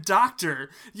goddamn doctor.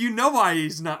 You know why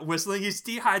he's not whistling. He's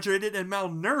dehydrated and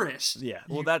malnourished. Yeah.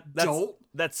 Well,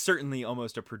 that's certainly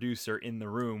almost a producer in the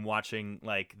room watching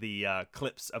like the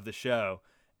clips of the show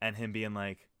and him being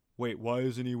like, wait, why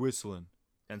isn't he whistling?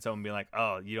 And someone being like,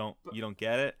 oh, you don't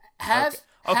get it?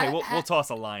 We'll toss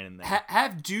a line in there.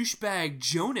 Have douchebag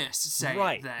Jonas say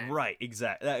it then. Right,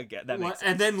 exactly. That makes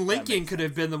sense. And then Lincoln could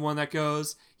have been the one that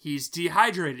goes, he's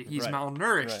dehydrated, he's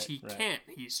malnourished, he can't,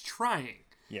 he's trying.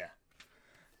 Yeah.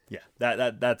 Yeah,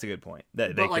 that's a good point.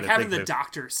 But like having the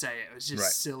doctor say it was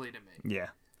just silly to me. Yeah.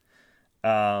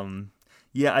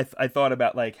 Yeah, I thought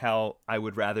about like how I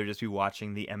would rather just be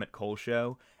watching the Emmett Cole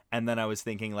show, and then I was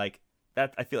thinking like,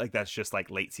 that I feel like that's just like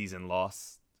late season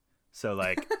Lost. So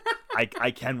like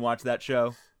I can watch that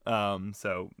show.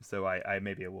 So I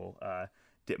maybe will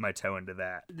dip my toe into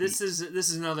that. This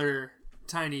is another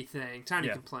tiny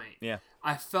complaint. Yeah.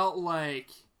 I felt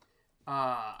like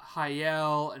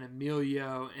Hayel and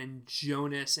Emilio and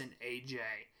Jonas and AJ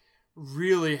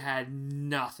really had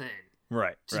nothing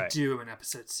to do in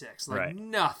episode 6. Like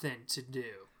nothing to do.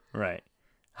 Right.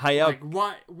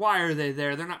 Hayao, why are they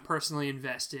there? They're not personally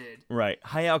invested. Right.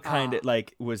 Hayao kind of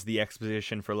was the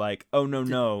exposition for oh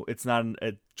no, it's not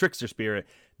a trickster spirit.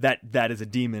 That is a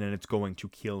demon and it's going to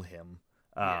kill him.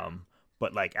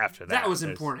 But after that was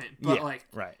important. But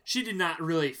right. She did not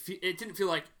really. It didn't feel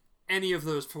like any of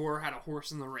those four had a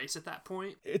horse in the race at that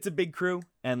point. It's a big crew,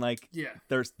 and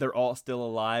they're all still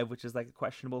alive, which is a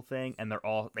questionable thing, and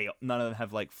none of them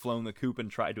have flown the coop and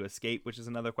tried to escape, which is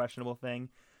another questionable thing.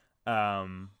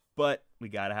 But we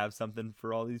gotta have something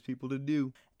for all these people to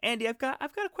do. Andy, I've got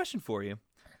a question for you.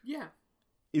 Yeah.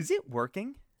 Is it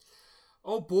working?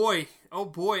 Oh boy,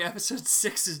 episode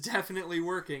 6 is definitely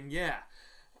working. Yeah.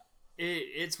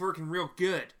 It's working real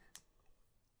good.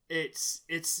 It's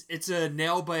a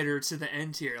nail biter to the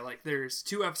end here. There's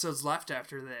 2 episodes left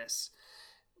after this.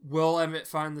 Will Emmett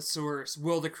find the source?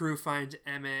 Will the crew find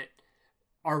Emmett?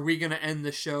 Are we gonna end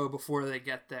the show before they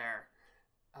get there?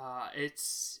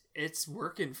 It's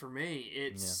working for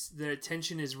me. The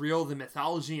tension is real. The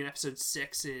mythology in episode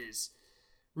 6 is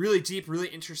really deep, really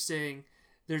interesting.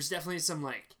 There's definitely some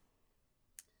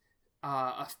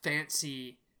a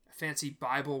fancy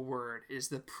Bible word is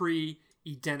the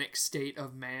pre-Edenic state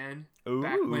of man. Ooh.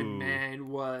 Back when man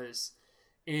was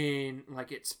in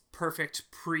its perfect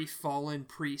pre-fallen,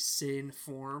 pre-sin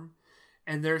form.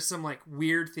 And there's some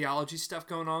weird theology stuff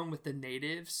going on with the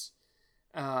natives.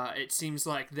 It seems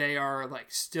like they are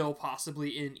still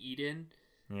possibly in Eden.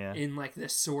 Yeah. In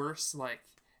this source.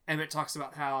 Emmett talks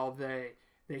about how they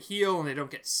heal and they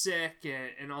don't get sick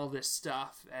and all this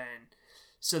stuff. And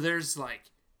so there's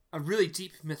a really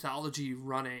deep mythology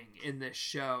running in this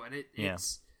show, and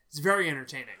it's very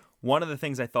entertaining. One of the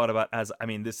things I thought about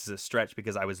this is a stretch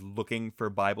because I was looking for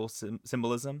Bible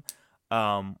symbolism,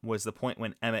 was the point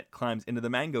when Emmett climbs into the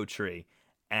mango tree,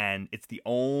 and it's the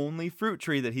only fruit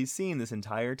tree that he's seen this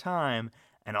entire time,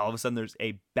 and all of a sudden there's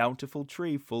a bountiful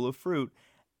tree full of fruit,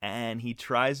 and he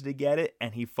tries to get it,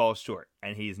 and he falls short,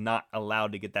 and he's not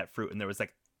allowed to get that fruit. And there was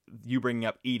you bringing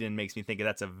up Eden makes me think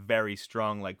that's a very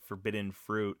strong forbidden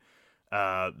fruit,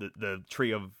 the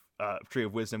tree of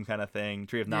wisdom kind of thing,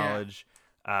 tree of knowledge.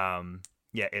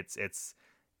 It's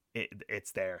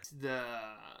there.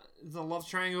 The love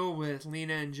triangle with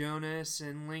Lena and Jonas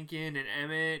and Lincoln and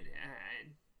Emmett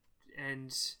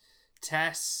and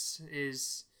Tess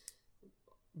is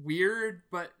weird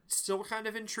but still kind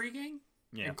of intriguing.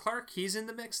 Yeah. And Clark, he's in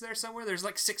the mix there somewhere. There's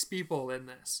 6 people in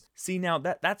this. See, now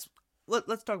that's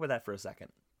let's talk about that for a second.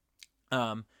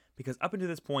 Because up until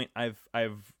this point, I've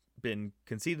been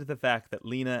conceded to the fact that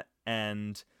Lena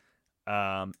and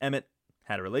Emmett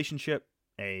had a relationship,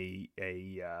 a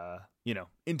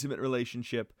intimate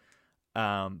relationship.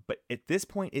 But at this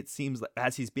point, it seems like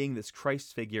as he's being this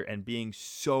Christ figure and being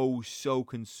so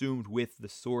consumed with the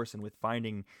source and with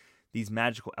finding these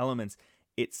magical elements,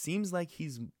 it seems like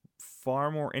he's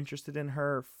far more interested in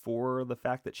her for the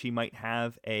fact that she might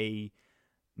have a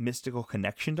mystical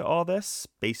connection to all this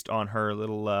based on her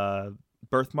little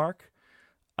birthmark.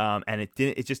 And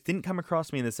it just didn't come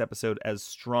across me in this episode as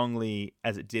strongly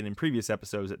as it did in previous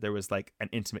episodes that there was an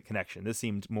intimate connection. This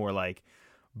seemed more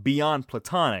beyond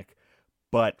platonic,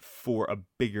 but for a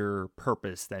bigger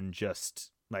purpose than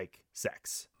just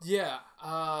sex. Yeah.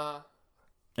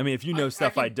 If you know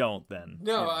stuff I don't, then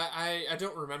no, I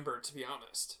don't remember, to be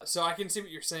honest. So I can see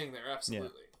what you're saying there.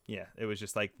 Absolutely. Yeah. It was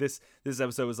just this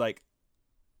episode was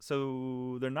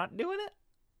so they're not doing it.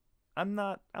 I'm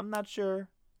not sure.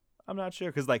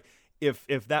 Because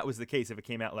if that was the case, if it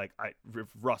came out if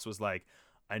Russ was I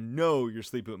know you're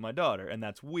sleeping with my daughter, and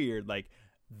that's weird,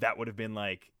 that would have been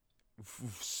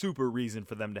super reason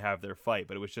for them to have their fight.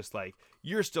 But it was just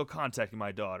you're still contacting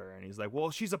my daughter, and he's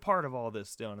well, she's a part of all this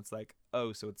still, and it's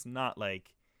oh, so it's not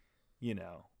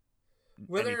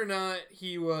whether or not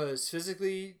he was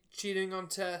physically cheating on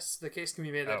Tess, the case can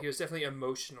be made that he was definitely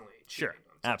emotionally cheating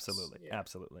on Tess.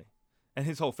 Absolutely. And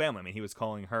his whole family, he was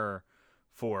calling her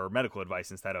for medical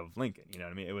advice instead of Lincoln. You know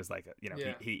what I mean? It was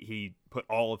he put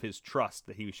all of his trust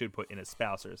that he should put in his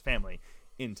spouse or his family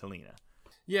into Lena.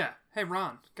 Yeah. Hey,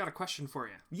 Ron, got a question for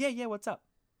you. Yeah, what's up?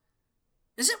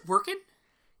 Is it working?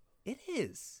 It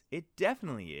is. It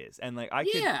definitely is. And I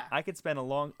could spend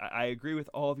I agree with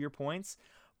all of your points,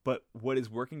 but what is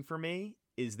working for me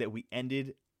is that we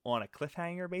ended on a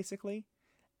cliffhanger basically,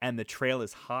 and the trail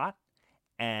is hot.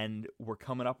 And we're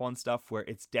coming up on stuff where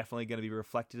it's definitely going to be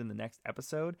reflected in the next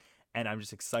episode. And I'm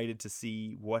just excited to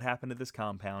see what happened to this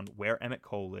compound, where Emmett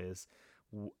Cole is.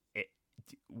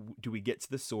 Do we get to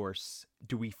the source?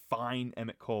 Do we find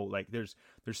Emmett Cole? There's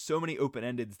so many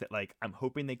open-endeds that I'm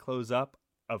hoping they close up.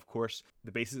 Of course,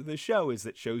 the basis of the show is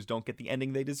that shows don't get the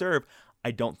ending they deserve. I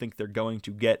don't think they're going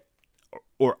to get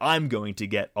or I'm going to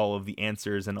get all of the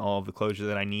answers and all of the closure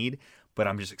that I need. But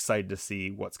I'm just excited to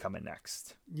see what's coming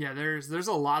next. Yeah, there's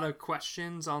a lot of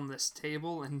questions on this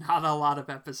table and not a lot of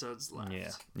episodes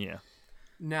left. Yeah.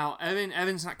 Now,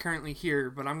 Evan's not currently here,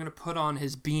 but I'm going to put on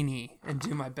his beanie and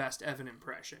do my best Evan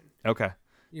impression. Okay.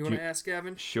 You want to ask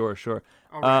Evan? Sure.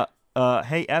 All right.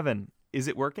 Hey, Evan, is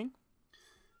it working?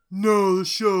 No, the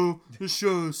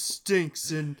show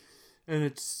stinks and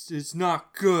it's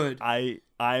not good. I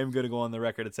am going to go on the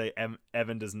record and say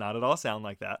Evan does not at all sound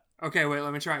like that. Okay, wait,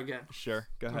 let me try again. Sure,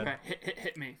 go ahead. Okay,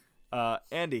 hit me.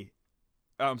 Andy.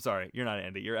 Oh, I'm sorry, you're not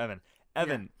Andy, you're Evan.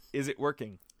 Evan, Is it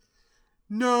working?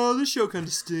 No, the show kind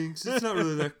of stinks. It's not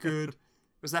really that good.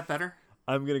 Was that better?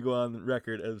 I'm going to go on the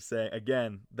record of saying,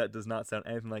 again, that does not sound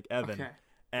anything like Evan. Okay.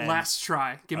 And last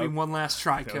try. Give me one last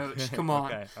try, Coach. Okay. Come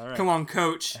on. Okay. All right. Come on,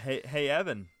 Coach. Hey,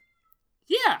 Evan.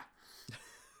 Yeah.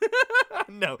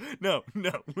 No,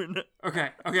 we're not.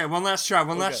 Okay, one last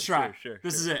try. Sure.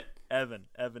 This is it. Evan,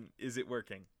 is it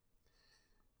working?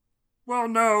 Well,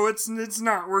 no, it's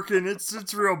not working.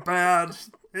 It's real bad.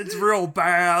 It's real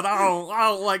bad. I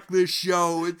don't like this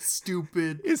show. It's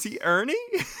stupid. Is he Ernie?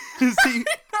 Is he?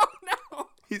 No.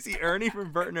 Is he Ernie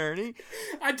from Bert and Ernie?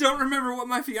 I don't remember what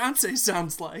my fiance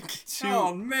sounds like.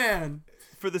 Oh man.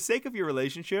 For the sake of your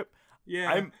relationship,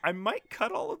 yeah, I might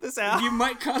cut all of this out. You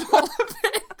might cut all of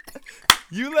it.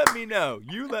 You let me know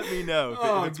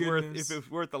if it's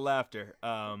worth the laughter.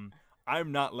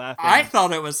 I'm not laughing. I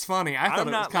thought it was funny. I thought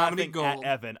it was comedy gold. At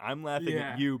Evan. I'm laughing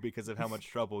at you because of how much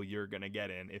trouble you're gonna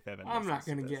get in if Evan. I'm not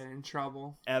gonna get in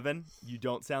trouble. Evan, you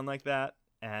don't sound like that,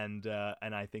 and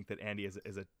I think that Andy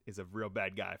is a real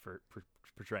bad guy for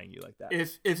portraying you like that.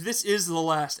 If this is the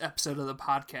last episode of the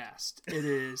podcast, it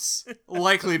is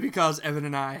likely because Evan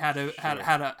and I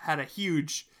had a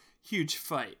huge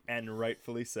fight, and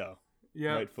rightfully so.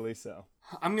 Yeah, rightfully so.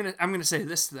 I'm gonna say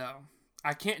this though.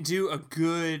 I can't do a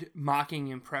good mocking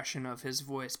impression of his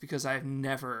voice because I've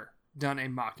never done a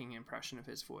mocking impression of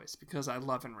his voice because I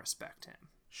love and respect him.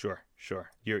 Sure.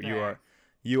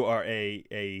 You are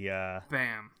a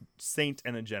bam saint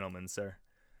and a gentleman, sir.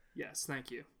 Yes,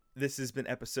 thank you. This has been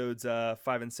episodes 5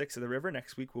 and 6 of The River.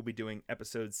 Next week we'll be doing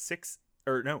episodes 6.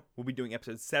 We'll be doing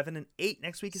episodes 7 and 8.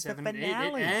 Next week is the finale. 7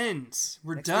 and 8, it ends.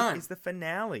 We're Next done. Week is the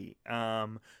finale.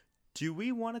 Do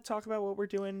we want to talk about what we're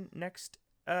doing next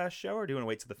show, or do you want to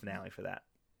wait till the finale for that?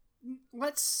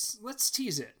 Let's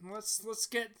tease it. Let's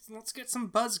get some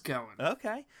buzz going.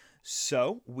 Okay.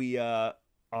 So we are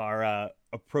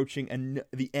approaching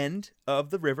the end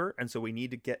of The River, and so we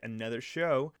need to get another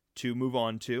show to move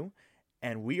on to,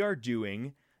 and we are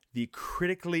doing the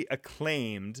critically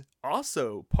acclaimed,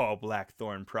 also Paul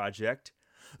Blackthorne project,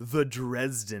 The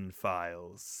Dresden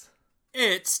Files.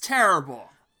 It's terrible.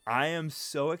 I am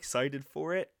so excited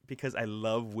for it because I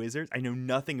love wizards. I know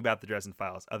nothing about the Dresden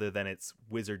Files other than it's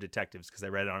wizard detectives because I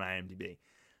read it on IMDb.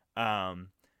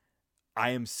 I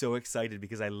am so excited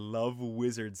because I love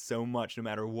wizards so much. No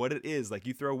matter what it is, like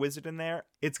you throw a wizard in there,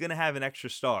 it's going to have an extra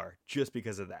star just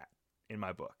because of that in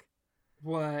my book.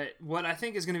 What I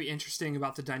think is going to be interesting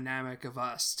about the dynamic of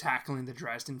us tackling the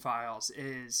Dresden Files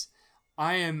is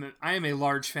I am a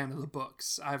large fan of the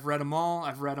books. I've read them all.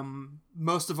 I've read them,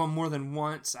 most of them, more than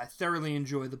once. I thoroughly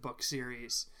enjoy the book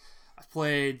series. I've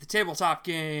played the tabletop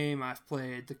game. I've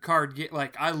played the card game.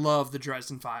 Like, I love the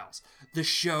Dresden Files. The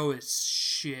show is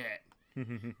shit.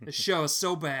 The show is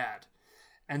so bad.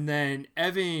 And then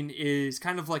Evan is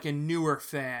kind of like a newer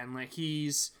fan. Like,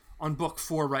 he's on book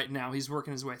 4 right now. He's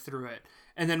working his way through it.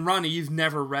 And then, Ronnie, you've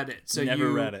never read it. So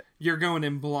read it. You're going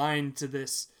in blind to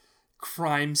this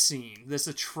crime scene, this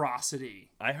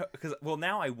atrocity.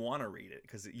 Now I want to read it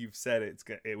because you've said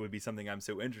it would be something I'm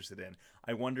so interested in.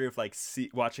 I wonder if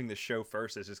watching the show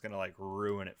first is just gonna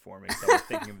ruin it for me. So I'm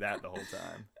thinking of that the whole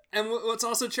time. And what's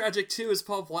also tragic too is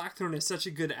Paul Blackthorne is such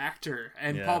a good actor,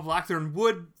 and yeah. Paul Blackthorne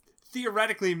would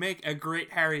theoretically make a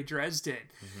great Harry Dresden.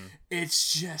 Mm-hmm.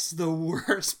 It's just the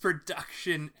worst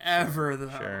production ever, though.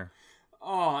 Sure.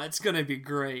 Oh, it's gonna be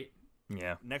great.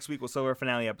 Yeah. Next week we'll still have our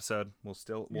finale episode. We'll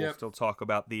still talk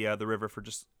about the River for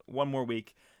just one more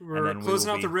week. We're closing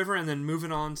out the River and then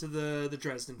moving on to the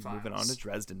Dresden Files. Moving on to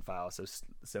Dresden Files.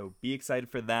 So be excited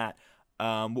for that.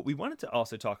 What we wanted to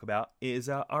also talk about is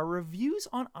our reviews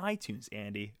on iTunes,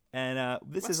 Andy. And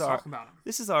this is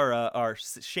our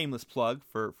shameless plug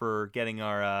for getting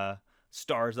our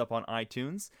stars up on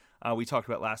iTunes. We talked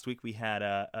about last week. We had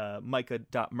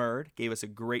Micah.Murd gave us a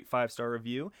great 5-star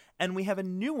review, and we have a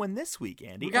new one this week,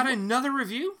 Andy. We got another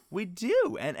review? We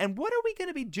do. And what are we going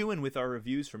to be doing with our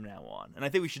reviews from now on? And I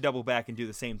think we should double back and do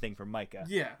the same thing for Micah.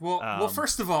 Yeah. Well,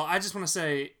 first of all, I just want to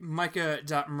say,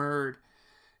 Micah.Murd,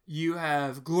 You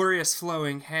have glorious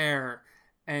flowing hair,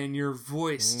 and your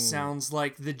voice sounds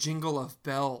like the jingle of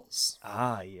bells.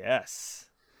 Ah, yes.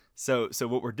 So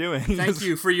what we're doing... Thank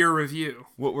you for your review.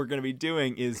 What we're going to be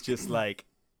doing is just like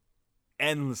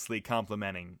endlessly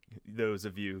complimenting those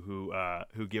of you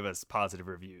who give us positive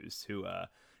reviews, who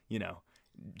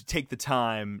take the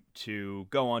time to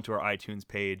go onto our iTunes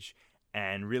page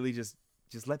and really just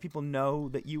let people know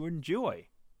that you enjoy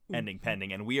Ending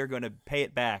Pending, and we are going to pay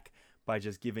it back by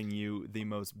just giving you the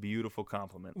most beautiful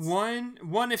compliments. One,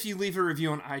 if you leave a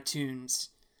review on iTunes,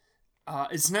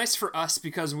 it's nice for us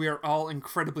because we are all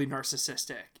incredibly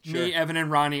narcissistic. Sure. Me, Evan,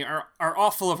 and Ronnie are all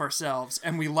full of ourselves,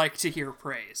 and we like to hear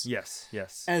praise. Yes.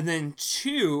 And then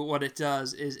 2, what it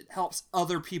does is it helps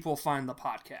other people find the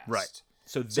podcast. Right.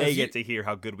 So they get to hear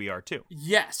how good we are too.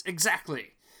 Yes,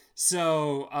 exactly.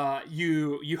 So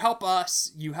you help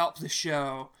us, you help the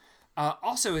show.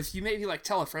 Also, if you maybe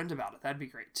tell a friend about it, that'd be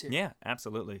great too. Yeah,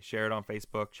 absolutely. Share it on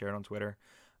Facebook, share it on Twitter.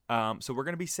 So we're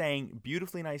going to be saying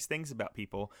beautifully nice things about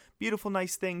people. Beautiful,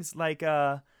 nice things like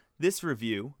this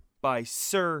review by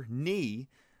Sir Nee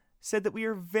said that we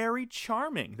are very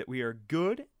charming, that we are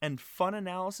good and fun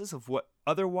analysis of what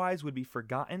otherwise would be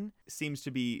forgotten. Seems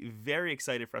to be very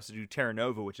excited for us to do Terra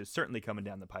Nova, which is certainly coming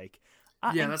down the pike.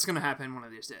 That's going to happen one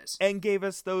of these days. And gave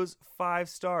us those 5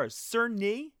 stars. Sir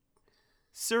Nee,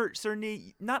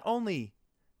 not only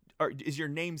is your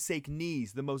namesake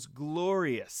knees the most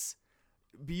glorious,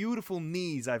 beautiful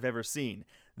knees I've ever seen,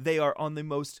 they are on the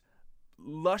most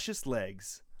luscious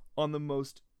legs, on the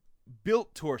most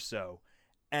built torso,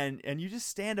 and you just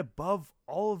stand above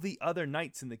all of the other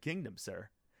knights in the kingdom, sir.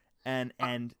 And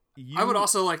you... I would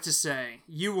also like to say,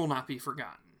 you will not be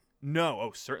forgotten.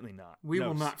 No, certainly not. We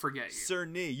will not forget you. Sir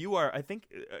Nee, you are, I think,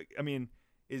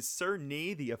 is Sir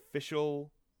Nee the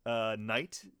official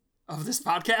knight of this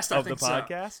podcast? I think so. Of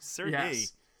the podcast? Sir Nee,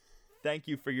 thank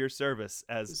you for your service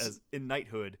as in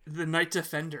knighthood. The knight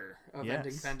defender of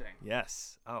Ending Pending.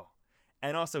 Yes. Oh.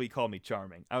 And also he called me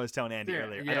charming. I was telling Andy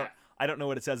earlier. Yeah. I don't know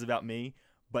what it says about me,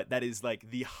 but that is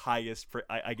the highest.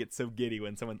 I get so giddy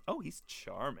when someone, he's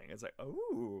charming. It's like,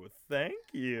 oh, thank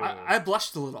you. I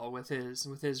blushed a little with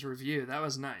his review. That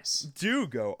was nice. Do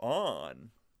go on.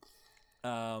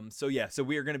 So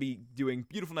we are going to be doing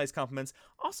beautiful, nice compliments.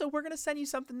 Also, we're going to send you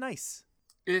something nice.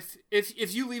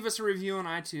 If you leave us a review on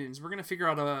iTunes, we're going to figure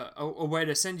out a way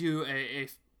to send you a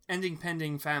Ending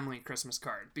Pending family Christmas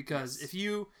card, because if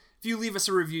you leave us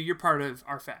a review, you're part of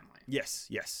our family. Yes,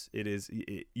 it is.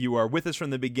 You are with us from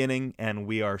the beginning, and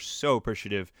we are so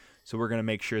appreciative. So we're going to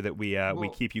make sure that we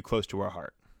keep you close to our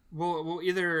heart. We'll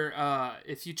either,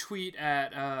 if you tweet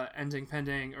at Ending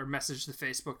Pending or message the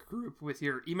Facebook group with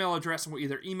your email address, and we'll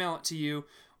either email it to you,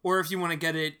 or if you want to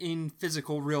get it in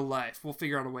physical real life, we'll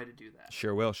figure out a way to do that.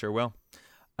 Sure will.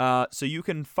 So you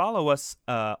can follow us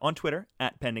on Twitter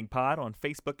at PendingPod, on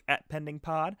Facebook at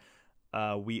PendingPod.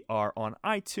 We are on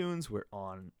iTunes. We're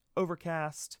on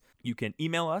Overcast. You can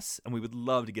email us, and we would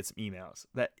love to get some emails.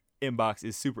 That inbox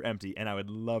is super empty, and I would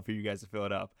love for you guys to fill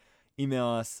it up. Email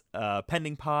us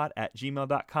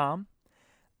pendingpod@gmail.com.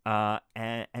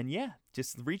 And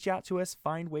just reach out to us,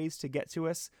 find ways to get to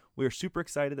us. We're super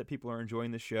excited that people are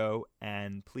enjoying the show,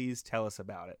 and please tell us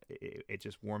about it. It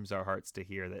just warms our hearts to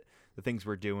hear that the things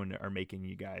we're doing are making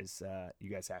you guys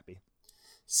happy.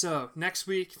 So next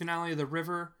week, finale of The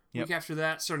River. Week after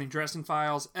that, starting Dresden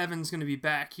Files. Evan's going to be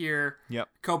back here,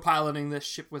 co-piloting this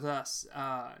ship with us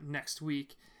next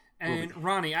week. And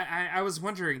Ronnie, I was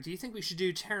wondering, do you think we should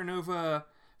do Terra Nova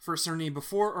for Sir Nee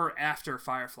before or after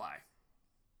Firefly?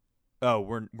 Oh,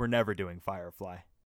 we're never doing Firefly.